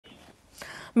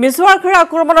মিজোৰামৰ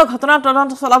আক্ৰমণৰ ঘটনা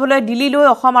তদন্ত চলাবলৈ দিল্লীলৈ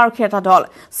অসম আৰক্ষীৰ এটা দল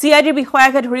সিআইডি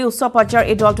বিষয়াকে ধৰি উচ্চ পৰ্যায়ৰ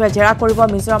এই দলটোৱে জেৰা কৰিব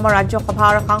মিজোৰামৰ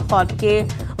ৰাজ্যসভাৰ সাংসদ কে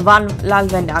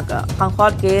ভানলালভেনাক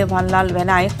সাংসদ কে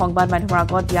ভানলালভেনাই সংবাদ মাধ্যমৰ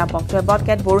আগত দিয়া বক্তব্যত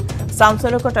কেতবোৰ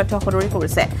চাঞ্চল্যকৰ তথ্য সদৰি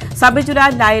কৰিছে 26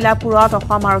 জুলাইত লাইলাপুৰত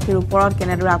অসম আৰক্ষীৰ ওপৰত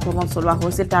কেনেদৰে আক্ৰমণ চলোৱা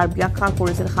হৈছিল তাৰ ব্যাখ্যা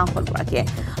কৰিছিল সাংসদগৰাকীয়ে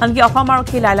আনকি অসম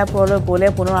আৰক্ষী লাইলাপুৰলৈ গলে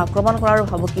পুনৰ আক্ৰমণ কৰাৰ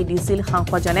ভাবুকি দিছিল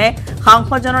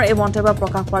সাংসদজনৰ এই মন্তব্য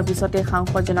প্ৰকাশ পোৱাৰ পিছতে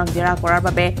সাংসদজনক জেৰা কৰাৰ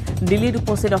বাবে দিল্লীত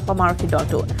উপস্থিত অসম আৰক্ষী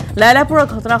দলটো লাইলাপুৰৰ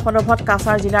ঘটনা সন্দৰ্ভত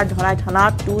কাছাৰ জিলাৰ ধলাই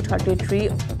থানাত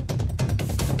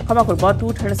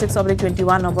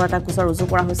 236/21 নম্বৰ এটা গোচৰ ৰুজু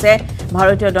কৰা হৈছে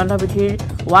ভাৰতীয় দণ্ডবিধিৰ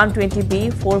 120B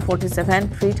 447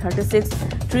 336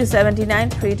 379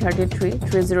 333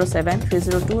 307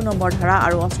 302 নম্বৰ ধাৰা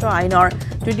আৰু অস্ত্ৰ আইনৰ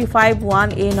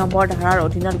 251A নম্বৰ ধাৰাৰ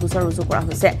অধীনত গোচৰ ৰুজু কৰা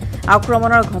হৈছে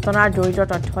আক্ৰমণৰ ঘটনাৰ জড়িত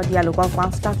তথ্য দিয়া লোকক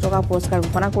 5 লাখ টকা পুৰস্কাৰ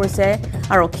ঘোষণা কৰিছে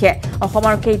আৰক্ষীয়ে অসম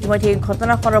আৰক্ষীয়ে ইতিমধ্যে এই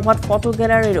ঘটনাৰ সন্দৰ্ভত ফটো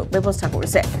গেলাৰীৰো ব্যৱস্থা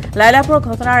কৰিছে লাইলাপুৰ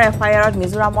ঘটনাৰ এফআইআৰত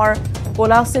মিজোৰামৰ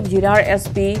কোলাশিব জিলাৰ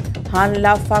এছপি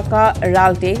হানলাফাকা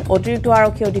ৰালটে অতিৰিক্ত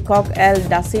আৰক্ষী অধীক্ষক এল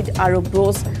দাসিদ আৰু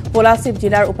ব্ৰোছ কোলাশিব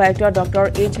জিলাৰ উপায়ুক্ত ডক্টৰ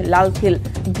এইচ লালথিল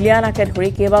গ্লিয়ানাকে ধৰি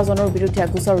কেইবাজনৰ বিৰুদ্ধে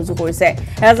গোচৰ ৰুজু কৰিছে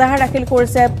এজাহাৰ দাখিল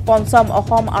কৰিছে ৫ম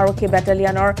অসম আৰক্ষী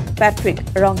বেটেলিয়নৰ পেট্ৰিক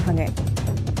ৰংহাঙে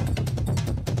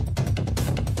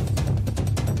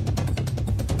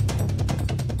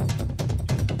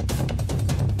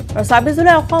 ২৬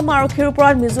 জুলাই অসম আৰক্ষীৰ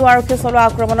ওপৰত মিজো আৰক্ষী চলোৱা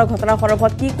আক্ৰমণৰ ঘটনাৰ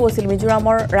সন্দৰ্ভত কি কৈছিল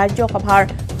মিজোৰামৰ ৰাজ্যসভাৰ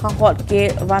সাংসদ কে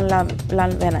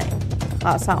Vanlalvenai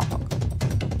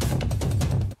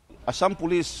Assam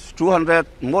police,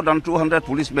 more than 200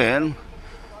 policemen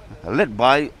led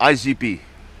by IGP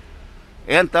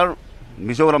enter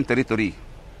Mizoram territory,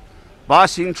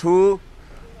 passing through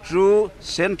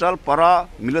central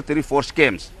paramilitary force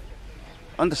camps.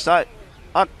 On the side,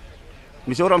 at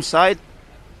Mizoram side,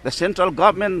 the central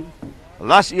government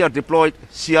last year deployed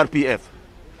CRPF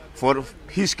for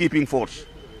peacekeeping force,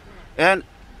 and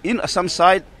in Assam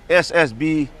side, SSB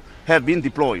have been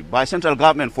deployed by central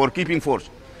government for keeping force.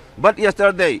 But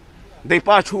yesterday, they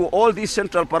passed through all these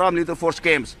central paramilitary force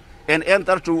camps and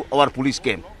entered to our police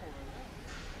camp.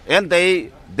 And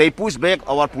they pushed back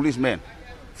our policemen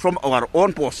from our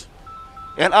own post.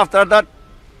 And after that,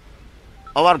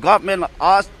 our government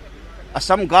asked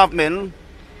Assam government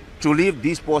to leave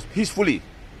these posts peacefully.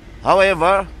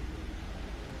 However,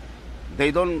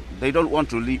 they don't want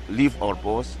to leave our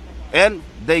post, and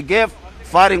they gave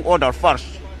firing order first.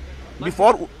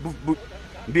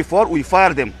 Before we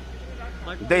fire them,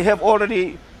 they have already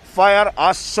fired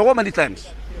us so many times.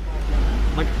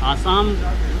 But Assam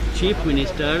Chief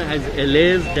Minister has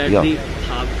alleged that the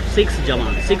six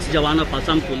jawan of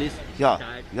Assam police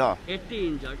died, 80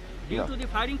 injured due to the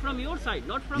firing from your side,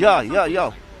 not from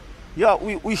Yeah,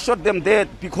 we shot them dead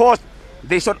because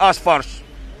they shot us first.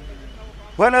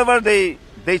 Whenever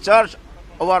they charge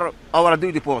our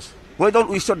duty post, why don't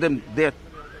we shot them dead?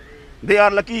 They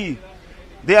are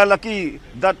lucky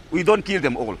that we don't kill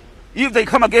them all. If they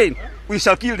come again, we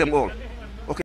shall kill them all.